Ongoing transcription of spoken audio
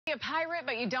A pirate,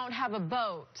 but you don't have a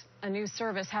boat. A new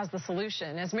service has the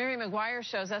solution. As Mary McGuire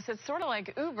shows us, it's sort of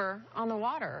like Uber on the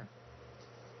water.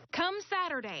 Come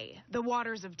Saturday, the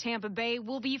waters of Tampa Bay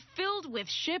will be filled with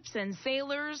ships and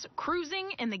sailors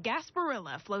cruising in the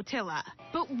Gasparilla flotilla.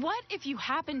 But what if you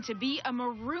happen to be a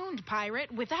marooned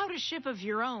pirate without a ship of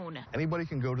your own? Anybody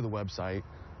can go to the website,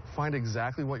 find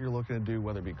exactly what you're looking to do,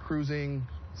 whether it be cruising,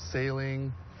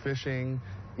 sailing, fishing,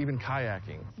 even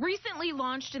kayaking. Recently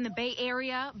launched in the Bay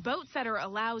Area, Boatsetter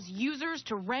allows users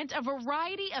to rent a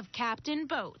variety of captain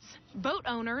boats. Boat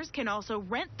owners can also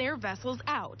rent their vessels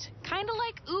out, kind of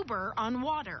like Uber on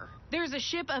water. There's a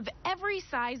ship of every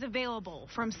size available,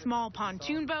 from small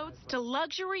pontoon boats to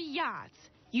luxury yachts.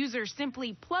 Users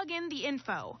simply plug in the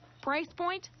info: price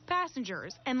point,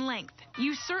 passengers, and length.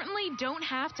 You certainly don't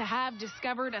have to have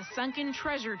discovered a sunken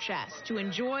treasure chest to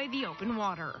enjoy the open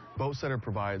water. Boatsetter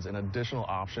provides an additional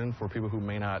option for people who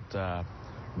may not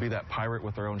be that pirate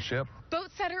with their own ship.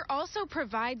 Boatsetter also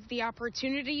provides the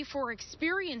opportunity for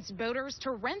experienced boaters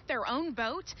to rent their own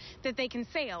boat that they can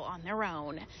sail on their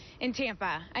own. In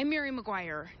Tampa, I'm Mary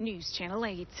McGuire, News Channel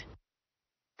 8.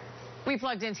 We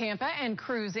plugged in Tampa and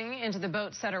cruising into the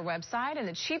Boatsetter website, and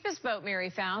the cheapest boat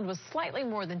Mary found was slightly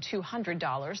more than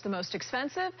 $200. The most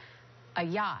expensive, a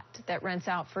yacht that rents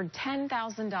out for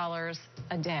 $10,000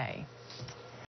 a day.